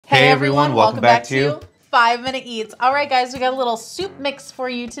Hey everyone, welcome back to 5 Minute Eats. All right guys, we got a little soup mix for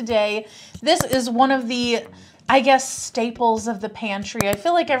you today. This is one of the, I guess, staples of the pantry. I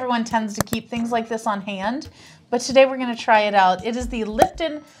feel like everyone tends to keep things like this on hand, but today we're gonna try it out. It is the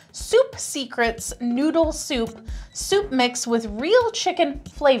Lipton Soup Secrets Noodle Soup Mix with real chicken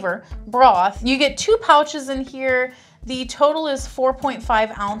flavor broth. You get 2 pouches in here. The total is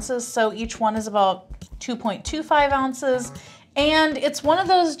 4.5 ounces, so each one is about 2.25 ounces. And it's one of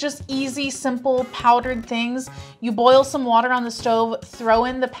those just easy, simple powdered things. You boil some water on the stove, throw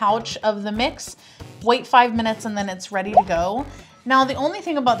in the pouch of the mix, wait 5 minutes, and then it's ready to go. Now, the only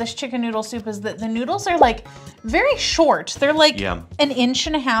thing about this chicken noodle soup is that the noodles are like very short. They're like an 1.5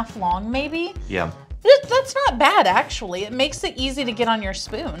 inches long, maybe. Yeah. That's not bad, actually. It makes it easy to get on your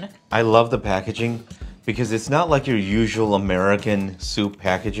spoon. I love the packaging because it's not like your usual American soup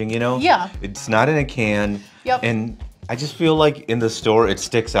packaging, you know? Yeah. It's not in a can. Yep. And I just feel like in the store it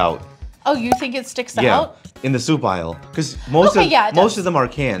sticks out. Oh, you think it sticks out? Yeah, in the soup aisle. Because most of them are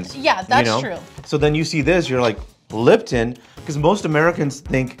cans. Yeah, that's true. So then you see this, you're like, Lipton? Because most Americans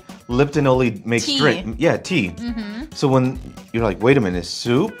think Lipton only makes drink. Yeah, tea. So when you're like, wait a minute,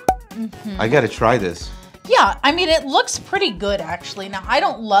 soup? I gotta try this. Yeah, I mean, it looks pretty good, actually. Now, I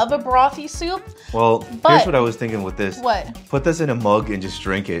don't love a brothy soup. Well, here's what I was thinking with this. What? Put this in a mug and just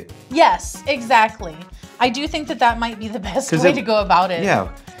drink it. Yes, exactly. I do think that that might be the best way to go about it.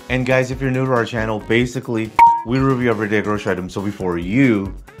 Yeah. And guys, if you're new to our channel, basically, we review everyday grocery items. So before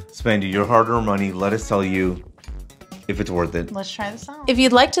you spend your hard-earned money, let us tell you if it's worth it. Let's try this out. If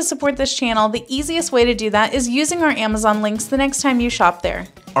you'd like to support this channel, the easiest way to do that is using our Amazon links the next time you shop there.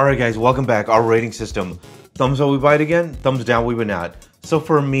 All right, guys, welcome back. Our rating system. Thumbs up, we buy it again. Thumbs down, we would not. So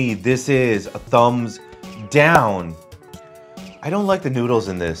for me, this is a thumbs down. I don't like the noodles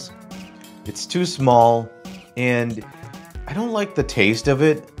in this. It's too small, and I don't like the taste of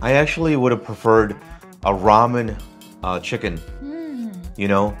it. I actually would have preferred a ramen chicken. You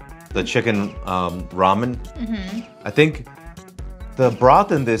know, the chicken ramen. I think the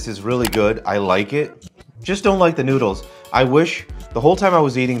broth in this is really good. I like it. Just don't like the noodles. I wish the whole time I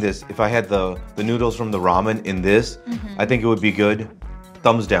was eating this, if I had the noodles from the ramen in this, I think it would be good.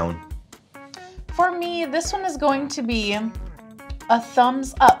 Thumbs down. For me, this one is going to be a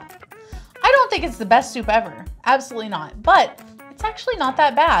thumbs up. I don't think it's the best soup ever. Absolutely not. But it's actually not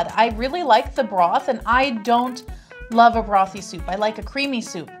that bad. I really like the broth, and I don't love a brothy soup. I like a creamy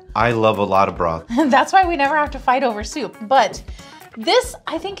soup. I love a lot of broth. That's why we never have to fight over soup. But this,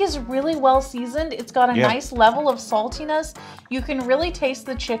 I think, is really well seasoned. It's got a nice level of saltiness. You can really taste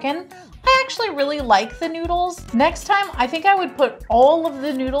the chicken. I actually really like the noodles. Next time, I think I would put all of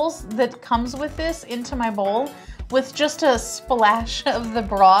the noodles that comes with this into my bowl with just a splash of the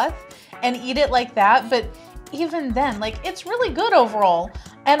broth and eat it like that. But even then, like, it's really good overall.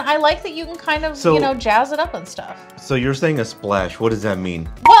 And I like that you can kind of, you know, jazz it up and stuff. So you're saying a splash. What does that mean?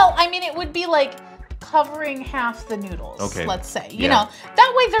 Well, I mean, it would be like covering half the noodles, let's say. You know,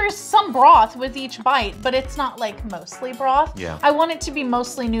 that way there's some broth with each bite, but it's not like mostly broth. Yeah. I want it to be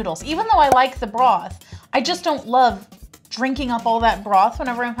mostly noodles. Even though I like the broth, I just don't love drinking up all that broth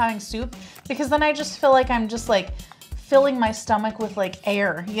whenever I'm having soup, because then I just feel like I'm just like filling my stomach with like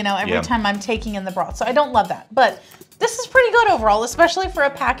air, you know, every time I'm taking in the broth. So I don't love that. But this is pretty good overall, especially for a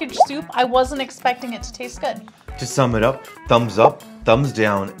packaged soup. I wasn't expecting it to taste good. To sum it up, thumbs up, thumbs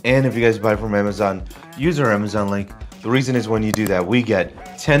down, and if you guys buy from Amazon, use our Amazon link. The reason is when you do that, we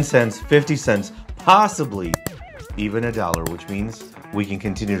get 10 cents, 50 cents, possibly even $1, which means we can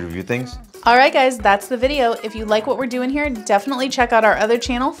continue to review things. All right, guys, that's the video. If you like what we're doing here, definitely check out our other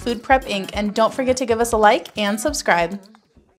channel, Food Prep Inc., and don't forget to give us a like and subscribe.